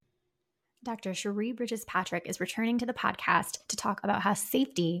Dr. Cherie Bridges Patrick is returning to the podcast to talk about how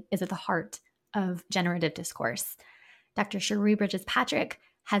safety is at the heart of generative discourse. Dr. Cherie Bridges Patrick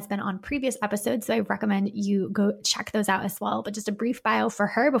has been on previous episodes, so I recommend you go check those out as well. But just a brief bio for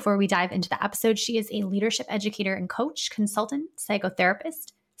her before we dive into the episode. She is a leadership educator and coach, consultant,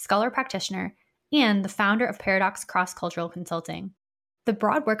 psychotherapist, scholar practitioner, and the founder of Paradox Cross-Cultural Consulting. The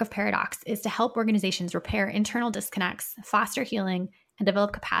broad work of Paradox is to help organizations repair internal disconnects, foster healing, and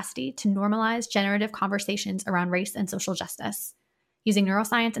develop capacity to normalize generative conversations around race and social justice. Using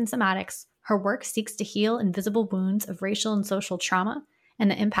neuroscience and somatics, her work seeks to heal invisible wounds of racial and social trauma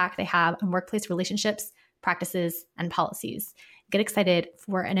and the impact they have on workplace relationships, practices, and policies. Get excited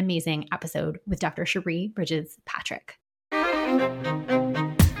for an amazing episode with Dr. Cherie Bridges Patrick.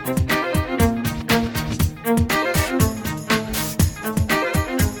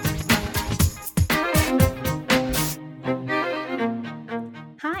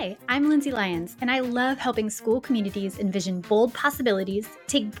 Hi, I'm Lindsay Lyons, and I love helping school communities envision bold possibilities,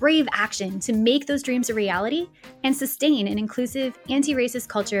 take brave action to make those dreams a reality, and sustain an inclusive, anti-racist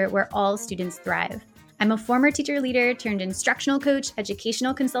culture where all students thrive. I'm a former teacher leader turned instructional coach,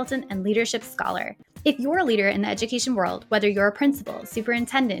 educational consultant, and leadership scholar. If you're a leader in the education world, whether you're a principal,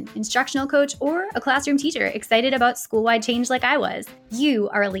 superintendent, instructional coach, or a classroom teacher excited about school-wide change like I was, you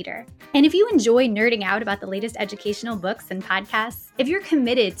are a leader. And if you enjoy nerding out about the latest educational books and podcasts, if you're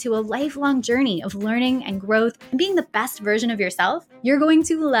committed to a lifelong journey of learning and growth and being the best version of yourself, you're going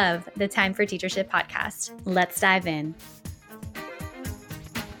to love the Time for Teachership podcast. Let's dive in.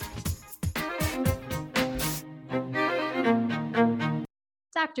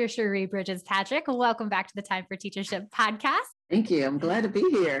 Dr. Cherie Bridges Patrick, welcome back to the Time for Teachership podcast. Thank you. I'm glad to be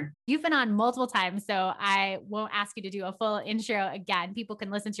here. You've been on multiple times, so I won't ask you to do a full intro again. People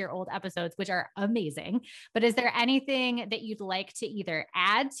can listen to your old episodes, which are amazing. But is there anything that you'd like to either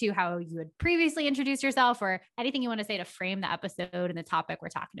add to how you had previously introduced yourself or anything you want to say to frame the episode and the topic we're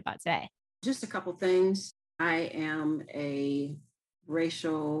talking about today? Just a couple things. I am a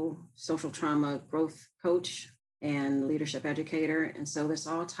racial social trauma growth coach and leadership educator. And so this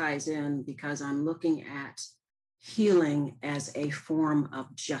all ties in because I'm looking at healing as a form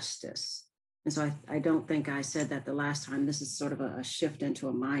of justice. And so I don't think I said that the last time. This is sort of a shift into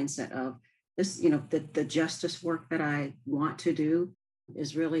a mindset of this, the justice work that I want to do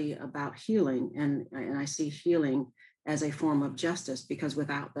is really about healing. And I see healing as a form of justice, because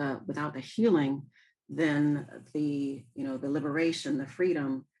without the healing, then the liberation, the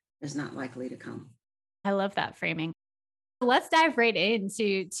freedom is not likely to come. I love that framing. Let's dive right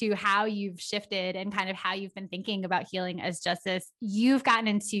into how you've shifted and kind of how you've been thinking about healing as justice. You've gotten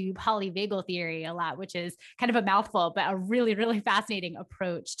into polyvagal theory a lot, which is kind of a mouthful, but a really, really fascinating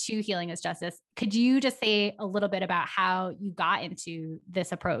approach to healing as justice. Could you just say a little bit about how you got into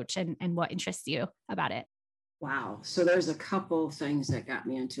this approach and what interests you about it? Wow. So there's a couple things that got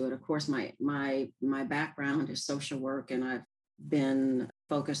me into it. Of course, my background is social work, and I've been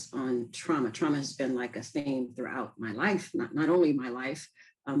focused on trauma. Trauma has been like a theme throughout my life, not only my life,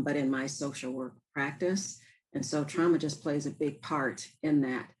 but in my social work practice. And so trauma just plays a big part in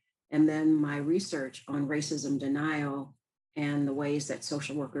that. And then my research on racism denial and the ways that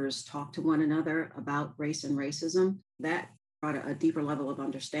social workers talk to one another about race and racism, that brought a deeper level of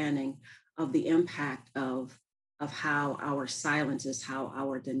understanding of the impact of how our silences, how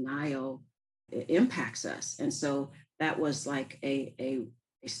our denial impacts us. And so that was like a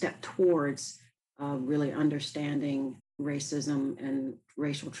step towards really understanding racism and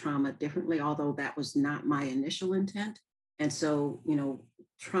racial trauma differently, although that was not my initial intent. And so,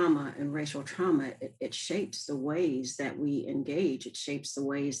 trauma and racial trauma, it shapes the ways that we engage. It shapes the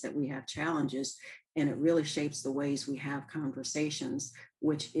ways that we have challenges, and it really shapes the ways we have conversations,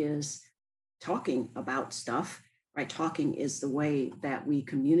 which is talking about stuff. Right. Talking is the way that we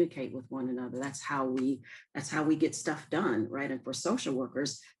communicate with one another. That's how we get stuff done. Right. And for social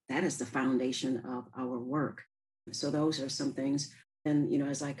workers, that is the foundation of our work. So those are some things. And,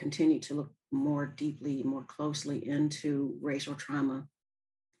 as I continue to look more deeply, more closely into racial trauma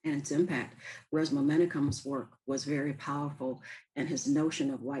and its impact, Resmaa Menakem's work was very powerful, and his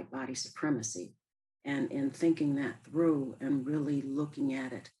notion of white body supremacy, and in thinking that through and really looking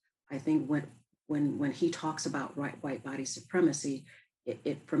at it, I think when he talks about white body supremacy,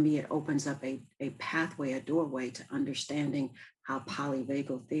 it for me, it opens up a pathway, a doorway to understanding how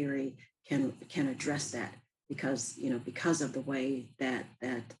polyvagal theory can address that, because of the way that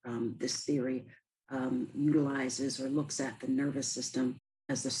this theory utilizes or looks at the nervous system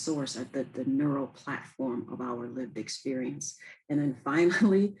as the source of the neural platform of our lived experience. And then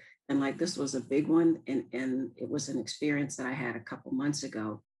finally, and like this was a big one, and it was an experience that I had a couple months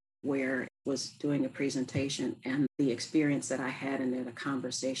ago. where I was doing a presentation, and the experience that I had in there, the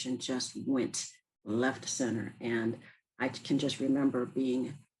conversation just went left center. And I can just remember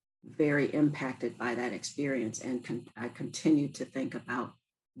being very impacted by that experience. And I continued to think about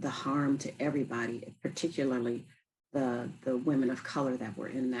the harm to everybody, particularly the women of color that were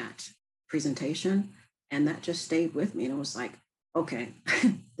in that presentation. And that just stayed with me. And it was like, okay,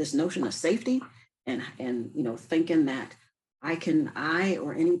 this notion of safety and thinking that I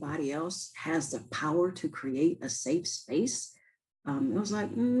or anybody else has the power to create a safe space. It was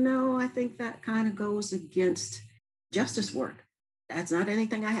like, no, I think that kind of goes against justice work. That's not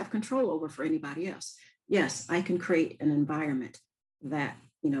anything I have control over for anybody else. Yes, I can create an environment that,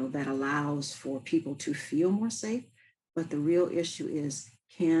 that allows for people to feel more safe. But the real issue is,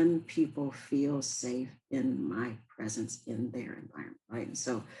 can people feel safe in my presence in their environment, right? And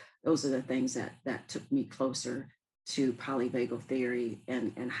so those are the things that took me closer to polyvagal theory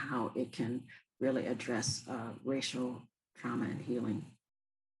and how it can really address racial trauma and healing.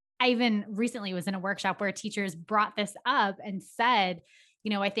 I even recently was in a workshop where teachers brought this up and said,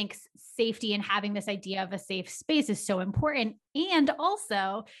 I think safety and having this idea of a safe space is so important. And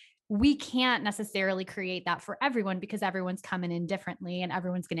also, we can't necessarily create that for everyone because everyone's coming in differently and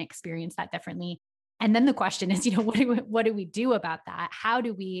everyone's going to experience that differently. And then the question is, what do we do about that? How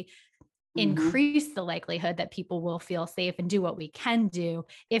do we increase the likelihood that people will feel safe and do what we can do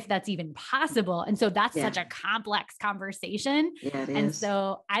if that's even possible? And so that's such a complex conversation. Yeah, it and is.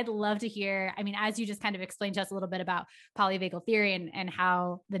 So I'd love to hear, as you just kind of explained to us a little bit about polyvagal theory and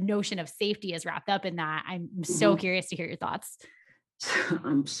how the notion of safety is wrapped up in that. I'm so curious to hear your thoughts.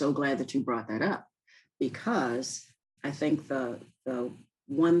 I'm so glad that you brought that up, because I think the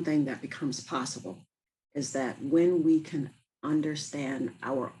one thing that becomes possible is that when we can understand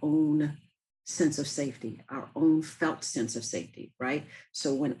our own sense of safety, our own felt sense of safety, right?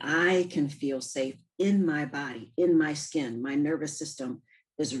 So when I can feel safe in my body, in my skin, my nervous system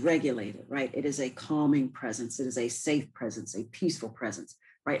is regulated, right? It is a calming presence. It is a safe presence, a peaceful presence,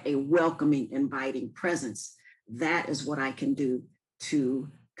 right? A welcoming, inviting presence. That is what I can do to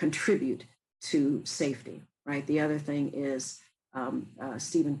contribute to safety, right? The other thing is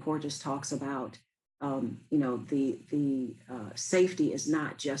Stephen Porges talks about the safety is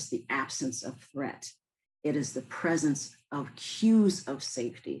not just the absence of threat. It is the presence of cues of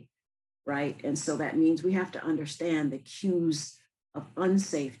safety, right? And so that means we have to understand the cues of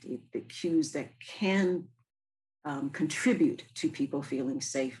unsafety, the cues that can contribute to people feeling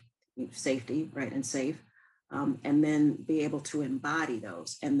safety, right, and safe, and then be able to embody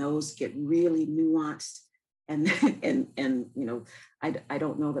those. And those get really nuanced. And I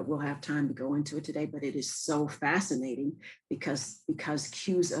don't know that we'll have time to go into it today, but it is so fascinating because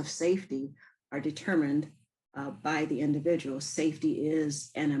cues of safety are determined by the individual. Safety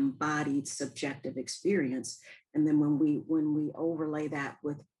is an embodied subjective experience. And then when we overlay that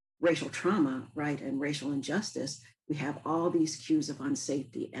with racial trauma, right, and racial injustice, we have all these cues of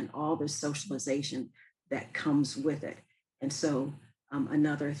unsafety and all this socialization that comes with it. And so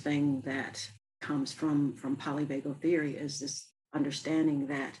another thing that comes from polyvagal theory is this understanding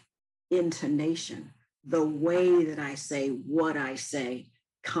that intonation, the way that I say what I say,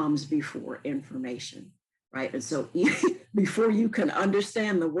 comes before information, right? And so before you can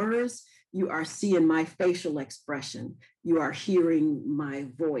understand the words, you are seeing my facial expression, you are hearing my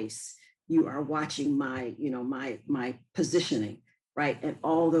voice, you are watching my positioning, right? And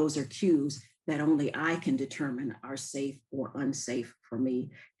all those are cues that only I can determine are safe or unsafe for me.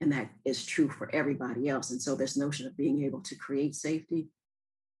 And that is true for everybody else. And so this notion of being able to create safety,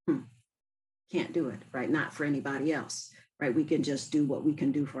 can't do it, right? Not for anybody else, right? We can just do what we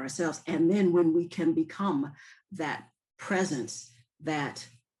can do for ourselves. And then when we can become that presence that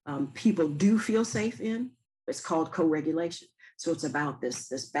people do feel safe in, it's called co-regulation. So it's about this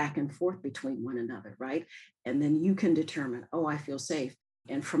back and forth between one another, right? And then you can determine, oh, I feel safe.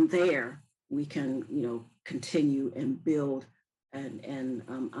 And from there, we can, continue and build and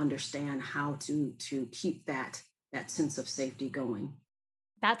understand how to keep that sense of safety going.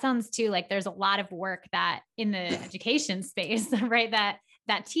 That sounds too like there's a lot of work that in the education space, right?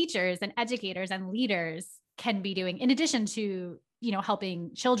 That teachers and educators and leaders can be doing in addition to,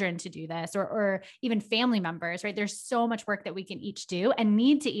 helping children to do this or even family members, right? There's so much work that we can each do and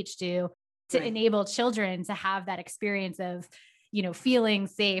need to each do to enable children to have that experience of, feeling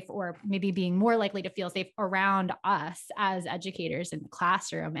safe or maybe being more likely to feel safe around us as educators in the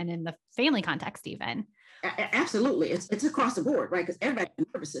classroom and in the family context even. Absolutely. It's across the board, right? Because everybody has a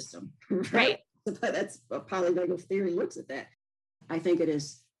nervous system, right? That's polyvagal theory looks at that. I think it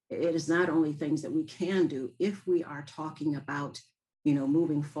is not only things that we can do if we are talking about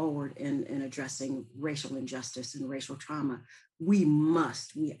moving forward in addressing racial injustice and racial trauma,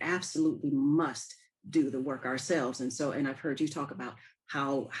 we absolutely must do the work ourselves. And I've heard you talk about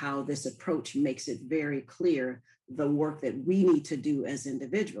how this approach makes it very clear the work that we need to do as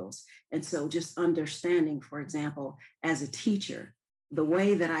individuals. And so just understanding, for example, as a teacher, the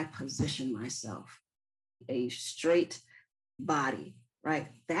way that I position myself, a straight body, right?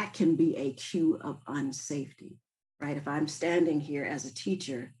 That can be a cue of unsafety, right? If I'm standing here as a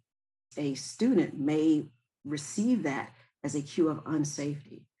teacher, a student may receive that as a cue of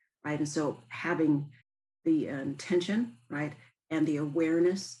unsafety, right? And so having the intention, right, and the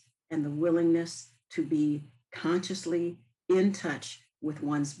awareness and the willingness to be consciously in touch with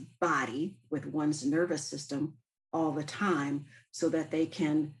one's body, with one's nervous system all the time, so that they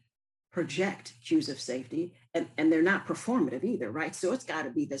can project cues of safety, and they're not performative either, right? So it's got to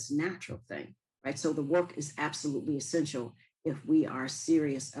be this natural thing, right? So the work is absolutely essential if we are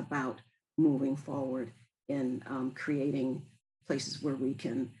serious about moving forward in creating places where we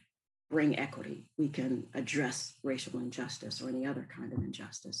can bring equity, we can address racial injustice or any other kind of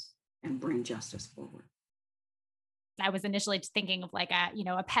injustice and bring justice forward. I was initially just thinking of like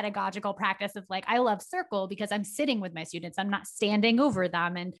a pedagogical practice of like, I love circle because I'm sitting with my students. I'm not standing over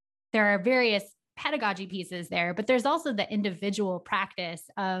them. And there are various pedagogy pieces there, but there's also the individual practice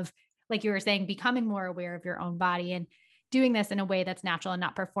of, like you were saying, becoming more aware of your own body and doing this in a way that's natural and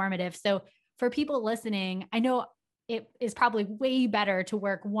not performative. So for people listening, I know it is probably way better to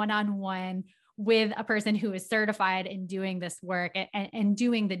work one-on-one with a person who is certified in doing this work and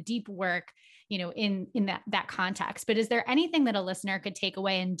doing the deep work, in that context. But is there anything that a listener could take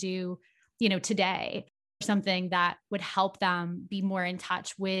away and do, today, something that would help them be more in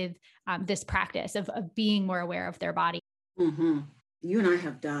touch with this practice of being more aware of their body? Mm-hmm. You and I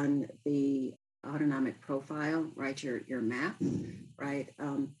have done the autonomic profile, right? Your map, right?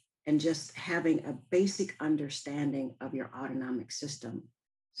 And just having a basic understanding of your autonomic system.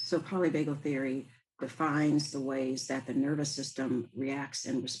 So polyvagal theory defines the ways that the nervous system reacts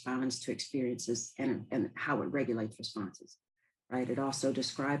and responds to experiences and how it regulates responses, right? It also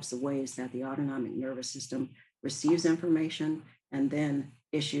describes the ways that the autonomic nervous system receives information and then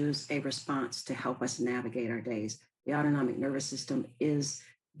issues a response to help us navigate our days. The autonomic nervous system is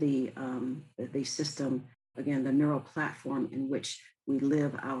the system, again, the neural platform in which we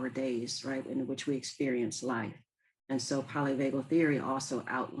live our days, right? In which we experience life. And so polyvagal theory also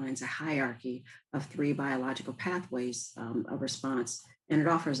outlines a hierarchy of 3 biological pathways of response, and it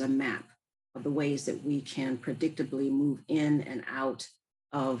offers a map of the ways that we can predictably move in and out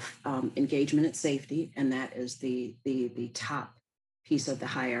of engagement and safety, and that is the top piece of the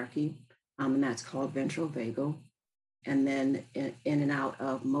hierarchy, and that's called ventral vagal. And then in and out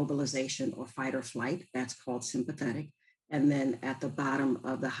of mobilization or fight or flight, that's called sympathetic. And then at the bottom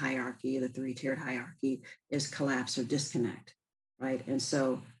of the hierarchy, the 3-tiered hierarchy, is collapse or disconnect, right? And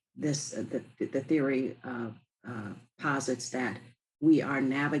so this the theory posits that we are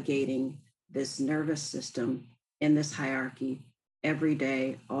navigating this nervous system in this hierarchy every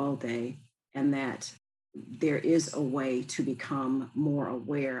day, all day, and that there is a way to become more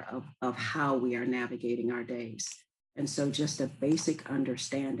aware of how we are navigating our days. And so just a basic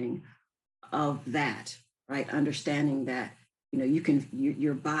understanding of that, right? Understanding that,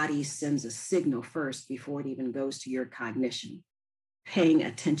 your body sends a signal first before it even goes to your cognition. Paying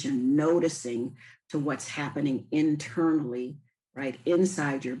attention, noticing to what's happening internally, right?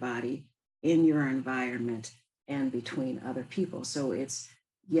 Inside your body, in your environment, and between other people. So it's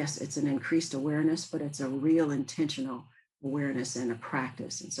an increased awareness, but it's a real intentional awareness and a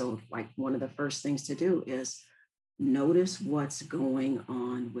practice. And so like one of the first things to do is notice what's going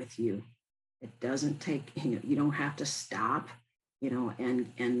on with you. It doesn't take, you don't have to stop,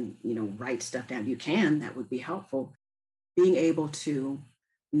 and write stuff down. You can, that would be helpful. Being able to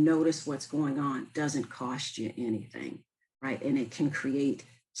notice what's going on doesn't cost you anything, right? And it can create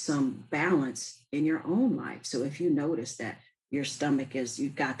some balance in your own life. So if you notice that your stomach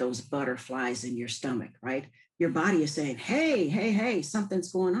you've got those butterflies in your stomach, right? Your body is saying, hey,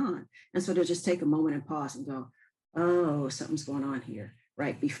 something's going on. And so to just take a moment and pause and go, oh, something's going on here,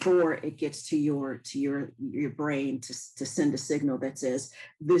 right? Before it gets to your brain to send a signal that says,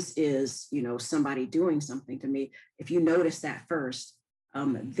 this is, somebody doing something to me. If you notice that first,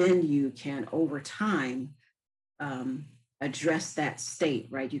 then you can over time address that state,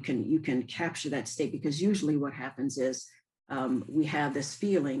 right? You can capture that state, because usually what happens is we have this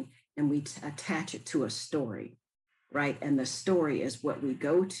feeling and we attach it to a story, right? And the story is what we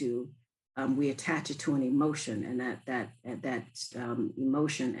go to we attach it to an emotion, and that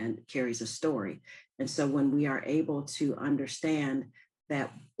emotion and carries a story. And so when we are able to understand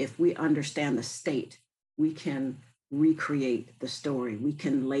that, if we understand the state, we can recreate the story. We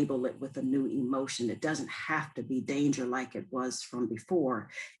can label it with a new emotion. It doesn't have to be danger like it was from before.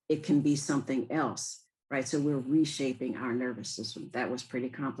 It can be something else, right? So we're reshaping our nervous system. That was pretty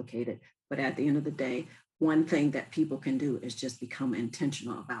complicated. But at the end of the day, one thing that people can do is just become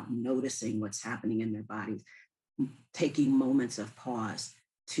intentional about noticing what's happening in their bodies, taking moments of pause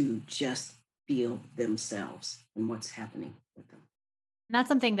to just feel themselves and what's happening with them. And that's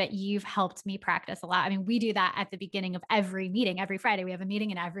something that you've helped me practice a lot. I mean, we do that at the beginning of every meeting. Every Friday, we have a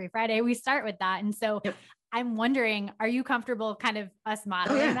meeting, and every Friday we start with that. And so Yep. I'm wondering, are you comfortable kind of us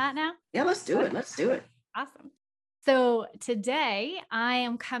modeling that now? Yeah, let's do it. Let's do it. Awesome. So today I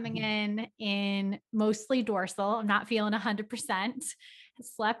am coming in mostly dorsal. I'm not feeling 100%.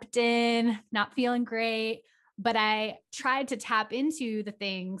 Slept in, not feeling great, but I tried to tap into the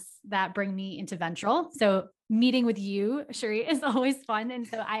things that bring me into ventral. So meeting with you, Cherie, is always fun. And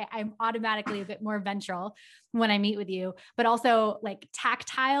so I'm automatically a bit more ventral when I meet with you, but also like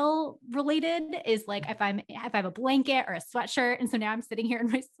tactile related is like if I have a blanket or a sweatshirt. And so now I'm sitting here in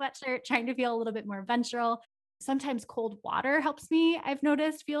my sweatshirt trying to feel a little bit more ventral. Sometimes cold water helps me, I've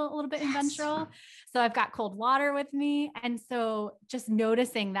noticed, feel a little bit in ventral. So I've got cold water with me. And so just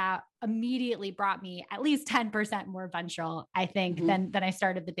noticing that immediately brought me at least 10% more ventral, I think, than I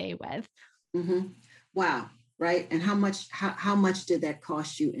started the day with. Mm-hmm. Wow. Right. And how much did that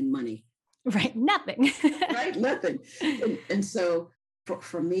cost you in money? Right. Nothing. Right. Nothing. And so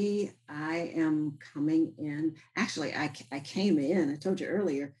for me, I am coming in. Actually, I came in, I told you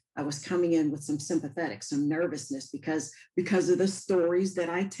earlier, I was coming in with some sympathetic, some nervousness because of the stories that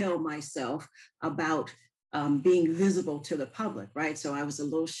I tell myself about being visible to the public, right? So I was a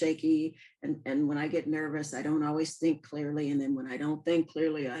little shaky, and when I get nervous, I don't always think clearly, and then when I don't think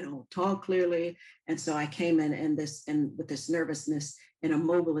clearly, I don't talk clearly, and so I came in and with this nervousness in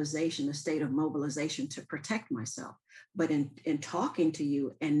a state of mobilization to protect myself. But in talking to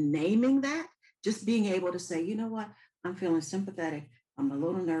you and naming that, just being able to say, you know what, I'm feeling sympathetic. I'm a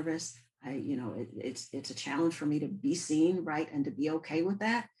little nervous. It's a challenge for me to be seen, right, and to be okay with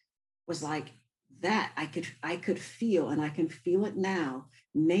that. Was like that. I could feel, and I can feel it now.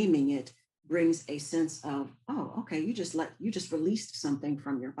 Naming it brings a sense of, oh, okay, you just released something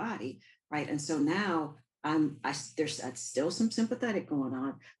from your body, right? And so now there's still some sympathetic going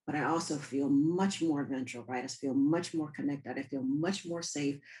on, but I also feel much more ventral, right? I feel much more connected. I feel much more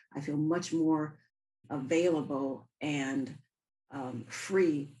safe. I feel much more available and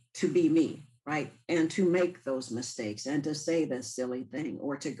free to be me, right? And to make those mistakes and to say the silly thing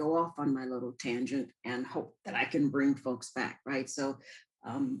or to go off on my little tangent and hope that I can bring folks back, right? So,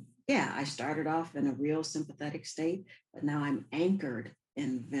 yeah, I started off in a real sympathetic state, but now I'm anchored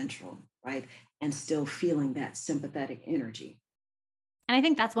in ventral, right? And still feeling that sympathetic energy. And I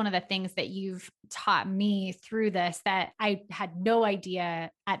think that's one of the things that you've taught me through this that I had no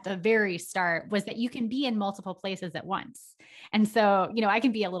idea at the very start was that you can be in multiple places at once. And so, I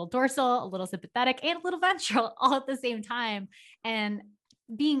can be a little dorsal, a little sympathetic, and a little ventral all at the same time. And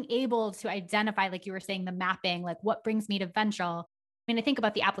being able to identify, like you were saying, the mapping, like what brings me to ventral. I mean, I think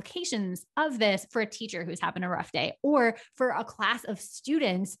about the applications of this for a teacher who's having a rough day, or for a class of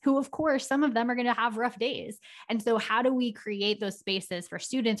students who, of course, some of them are going to have rough days. And so how do we create those spaces for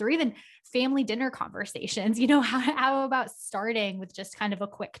students, or even family dinner conversations? How about starting with just kind of a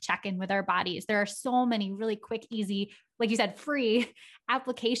quick check-in with our bodies? There are so many really quick, easy, like you said, free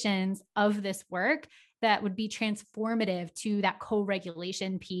applications of this work that would be transformative to that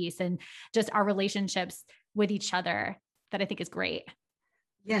co-regulation piece and just our relationships with each other, that I think is great.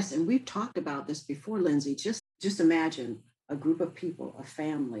 Yes, and we've talked about this before, Lindsay. Just imagine a group of people, a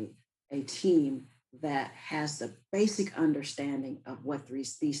family, a team that has the basic understanding of what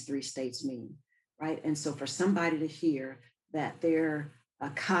these three states mean, right? And so for somebody to hear that their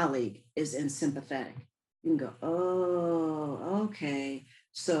colleague is in sympathetic, you can go, oh, okay.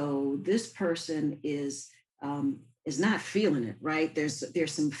 So this person is not feeling it, right? There's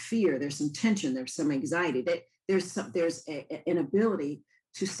some fear, there's some tension, there's some anxiety. There's an ability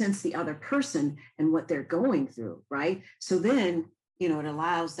to sense the other person and what they're going through, right? So then, it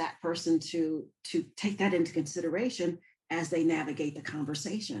allows that person to take that into consideration as they navigate the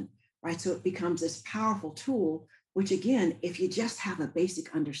conversation, right? So it becomes this powerful tool, which again, if you just have a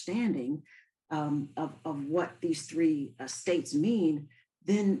basic understanding of what these three states mean,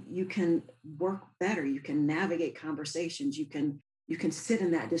 then you can work better. You can navigate conversations. You can sit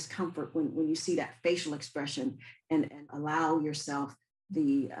in that discomfort when you see that facial expression and allow yourself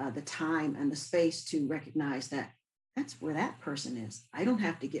the time and the space to recognize that that's where that person is. I don't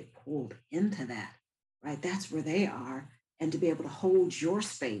have to get pulled into that, right? That's where they are. And to be able to hold your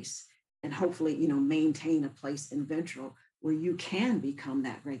space and hopefully, maintain a place in Ventral where you can become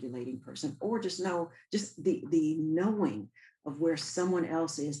that regulating person, or just the knowing of where someone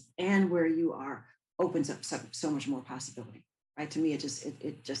else is and where you are opens up so much more possibility, right? To me,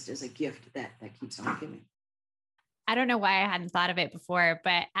 it just is a gift that keeps on giving. I don't know why I hadn't thought of it before,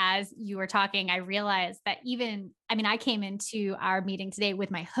 but as you were talking, I realized that I came into our meeting today with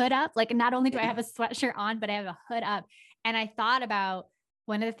my hood up. Like, not only do I have a sweatshirt on, but I have a hood up. And I thought about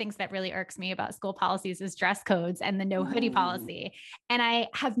one of the things that really irks me about school policies is dress codes and the no hoodie policy. And I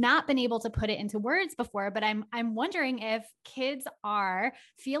have not been able to put it into words before, but I'm wondering if kids are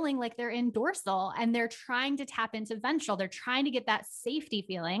feeling like they're in dorsal and they're trying to tap into ventral. They're trying to get that safety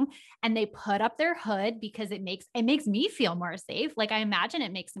feeling, and they put up their hood because it makes me feel more safe. Like, I imagine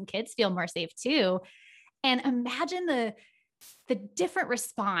it makes some kids feel more safe too. And imagine the different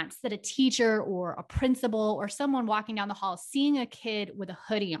response that a teacher or a principal or someone walking down the hall seeing a kid with a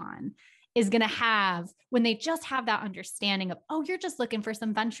hoodie on is going to have when they just have that understanding of, oh, you're just looking for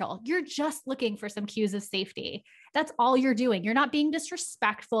some ventral. You're just looking for some cues of safety. That's all you're doing. You're not being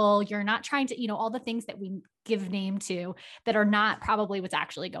disrespectful. You're not trying to, all the things that we give name to that are not probably what's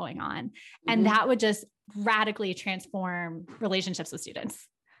actually going on. Mm-hmm. And that would just radically transform relationships with students.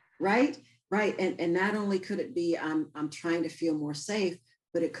 Right. Right. And not only could it be, I'm trying to feel more safe,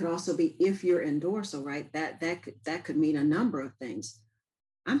 but it could also be, if you're in dorsal, right, that could mean a number of things.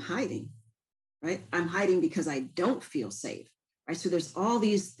 I'm hiding, right? I'm hiding because I don't feel safe, right? So there's all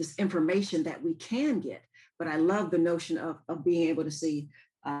this information that we can get, but I love the notion of being able to see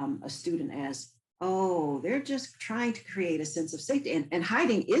a student as, oh, they're just trying to create a sense of safety. And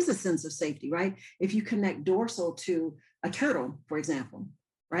hiding is a sense of safety, right? If you connect dorsal to a turtle, for example,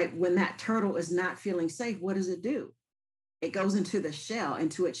 right? When that turtle is not feeling safe, what does it do? It goes into its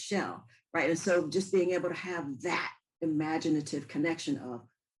shell, right? And so just being able to have that imaginative connection of,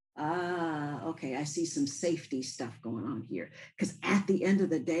 okay, I see some safety stuff going on here. Because at the end of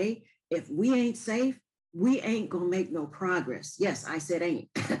the day, if we ain't safe, we ain't gonna make no progress. Yes, I said ain't.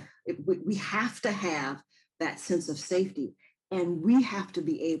 We have to have that sense of safety, and we have to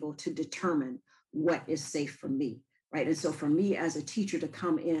be able to determine what is safe for me. Right. And so for me as a teacher to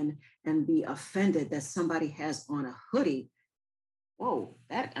come in and be offended that somebody has on a hoodie, whoa,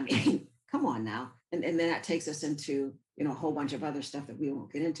 come on now. And then that takes us into, a whole bunch of other stuff that we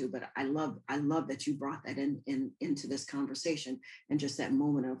won't get into. But I love that you brought that into this conversation, and just that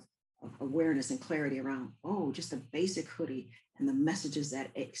moment of awareness and clarity around, just a basic hoodie and the messages that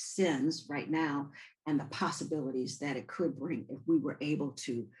it sends right now and the possibilities that it could bring if we were able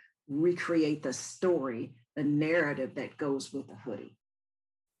to recreate the story, the narrative that goes with the hoodie.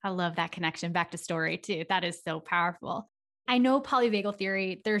 I love that connection back to story too. That is so powerful. I know polyvagal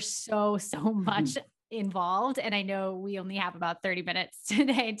theory, there's so much involved, and I know we only have about 30 minutes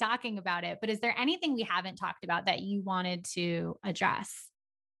today talking about it, but is there anything we haven't talked about that you wanted to address?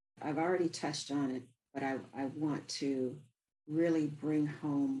 I've already touched on it, but I want to really bring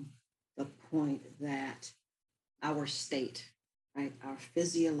home the point that our state, right? Our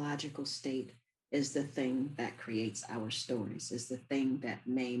physiological state is the thing that creates our stories, is the thing that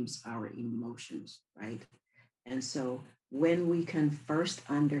names our emotions, right? And so when we can first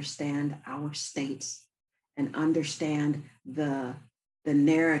understand our states and understand the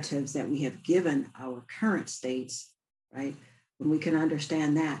narratives that we have given our current states, right? When we can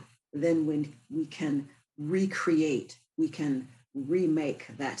understand that, then when we can recreate, we can remake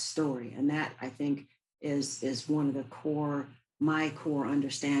that story. And that, I think, is one of my core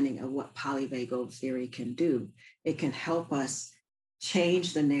understanding of what polyvagal theory can do. It can help us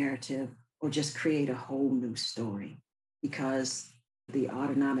change the narrative or just create a whole new story, because the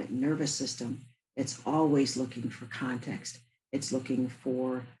autonomic nervous system, it's always looking for context. It's looking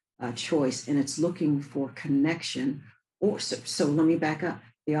for choice, and it's looking for connection. So let me back up.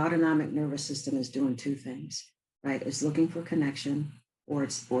 The autonomic nervous system is doing two things, right? It's looking for connection, or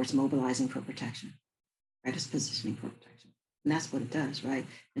it's mobilizing for protection. Right? It's positioning for protection. And that's what it does, right?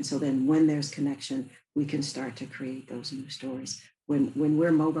 And so then when there's connection, we can start to create those new stories. When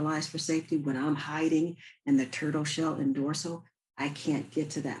we're mobilized for safety, when I'm hiding in the turtle shell and dorsal, I can't get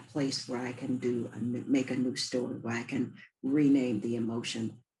to that place where I can make a new story, where I can rename the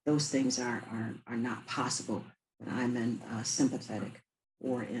emotion. Those things are not possible when I'm in sympathetic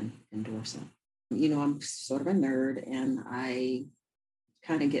or in dorsal. I'm sort of a nerd, and I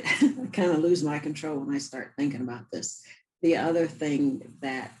kind of lose my control when I start thinking about this. The other thing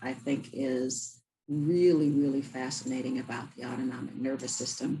that I think is really, really fascinating about the autonomic nervous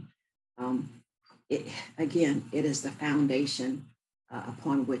system. Um, it is the foundation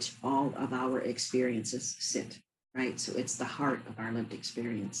upon which all of our experiences sit, right? So it's the heart of our lived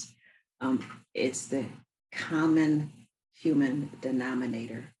experience. Um, it's the common human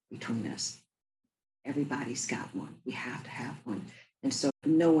denominator between us. Everybody's got one. We have to have one. And so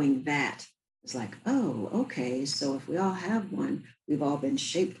knowing that is like, oh, okay. So if we all have one, we've all been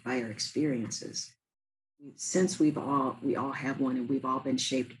shaped by our experiences. Since we all have one and we've all been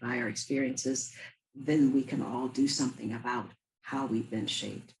shaped by our experiences, then we can all do something about how we've been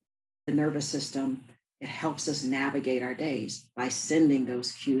shaped. The nervous system, it helps us navigate our days by sending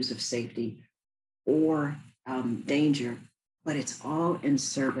those cues of safety or danger, but it's all in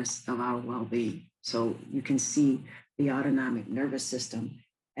service of our well-being. So you can see the autonomic nervous system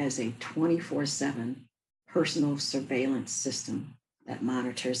as a 24/7 personal surveillance system that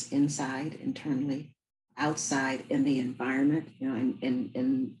monitors inside, internally, outside in the environment,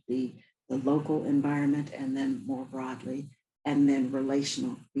 in the local environment, and then more broadly, and then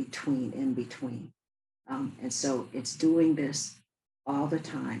relational in between. And so it's doing this all the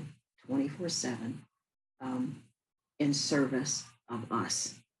time, 24/7, in service of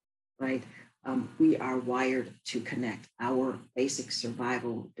us, right? We are wired to connect. Our basic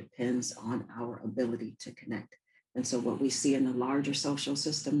survival depends on our ability to connect. And so, what we see in the larger social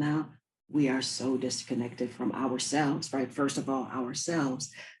system now, we are so disconnected from ourselves, right? First of all,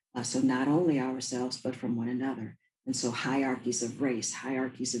 ourselves. So, not only ourselves, but from one another. And so, hierarchies of race,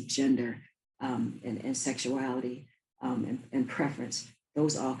 hierarchies of gender, and sexuality, and preference,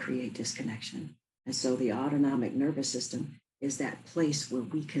 those all create disconnection. And so, the autonomic nervous system is that place where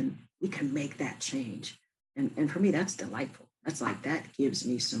we can make that change. And for me, that's delightful. That's like, that gives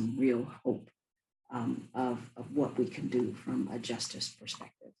me some real hope of what we can do from a justice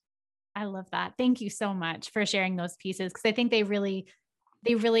perspective. I love that. Thank you so much for sharing those pieces, because I think they really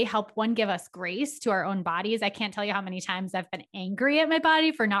help, one, give us grace to our own bodies. I can't tell you how many times I've been angry at my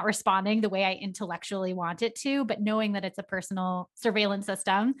body for not responding the way I intellectually want it to, but knowing that it's a personal surveillance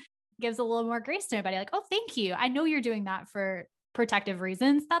system gives a little more grace to my body. Like, oh, thank you. I know you're doing that for protective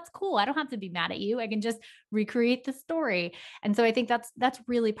reasons. That's cool. I don't have to be mad at you. I can just recreate the story. And so I think that's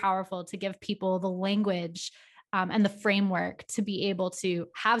really powerful to give people the language and the framework to be able to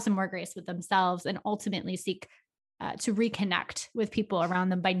have some more grace with themselves and ultimately seek to reconnect with people around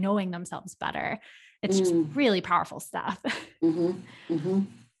them by knowing themselves better. It's just really powerful stuff. Mm-hmm. Mm-hmm.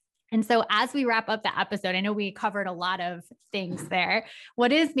 And so as we wrap up the episode, I know we covered a lot of things there.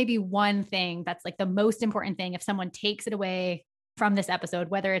 What is maybe one thing that's like the most important thing if someone takes it away from this episode,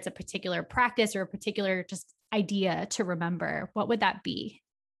 whether it's a particular practice or a particular just idea to remember? What would that be?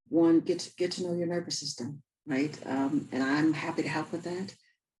 One, get to know your nervous system, right? And I'm happy to help with that.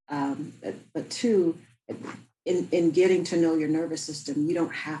 But two, in getting to know your nervous system, you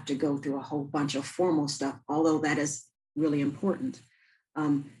don't have to go through a whole bunch of formal stuff, although that is really important.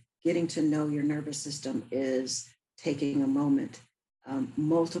 Getting to know your nervous system is taking a moment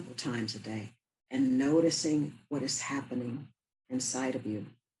multiple times a day and noticing what is happening inside of you.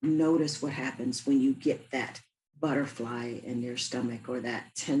 Notice what happens when you get that butterfly in your stomach or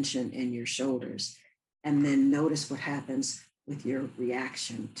that tension in your shoulders. And then notice what happens with your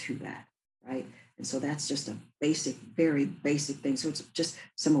reaction to that, right? And so that's just a basic, very basic thing. So it's just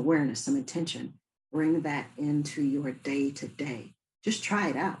some awareness, some intention. Bring that into your day to day. Just try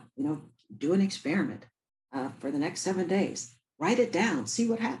it out. Do an experiment for the next 7 days. Write it down. See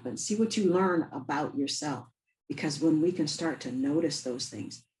what happens. See what you learn about yourself. Because when we can start to notice those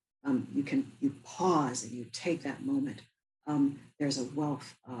things, you pause and you take that moment. There's a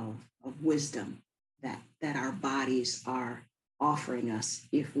wealth of wisdom that our bodies are offering us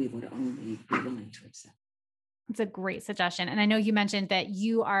if we would only be willing to accept. It's a great suggestion. And I know you mentioned that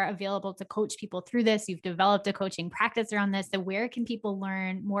you are available to coach people through this. You've developed a coaching practice around this. So where can people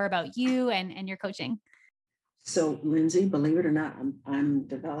learn more about you and your coaching? So, Lindsay, believe it or not, I'm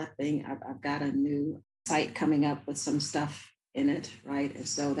developing, I've got a new site coming up with some stuff in it, right? And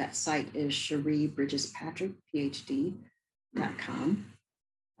so that site is Cherie Bridges Patrick, PhD.com,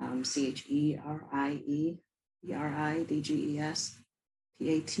 CheRieBridges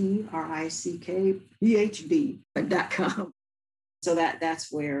PatrickPhD.com. So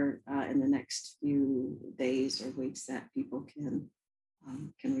that's where in the next few days or weeks that people can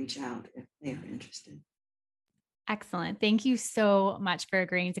reach out if they are interested. Excellent. Thank you so much for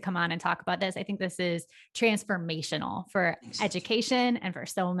agreeing to come on and talk about this. I think this is transformational for education and for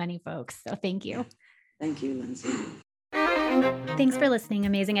so many folks. So thank you. Thank you, Lindsay. Thanks for listening,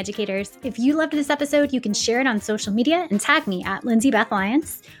 amazing educators. If you loved this episode, you can share it on social media and tag me at Lindsay Beth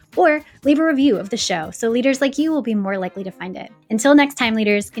Lyons, or leave a review of the show so leaders like you will be more likely to find it. Until next time,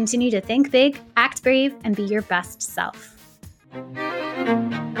 leaders, continue to think big, act brave, and be your best self.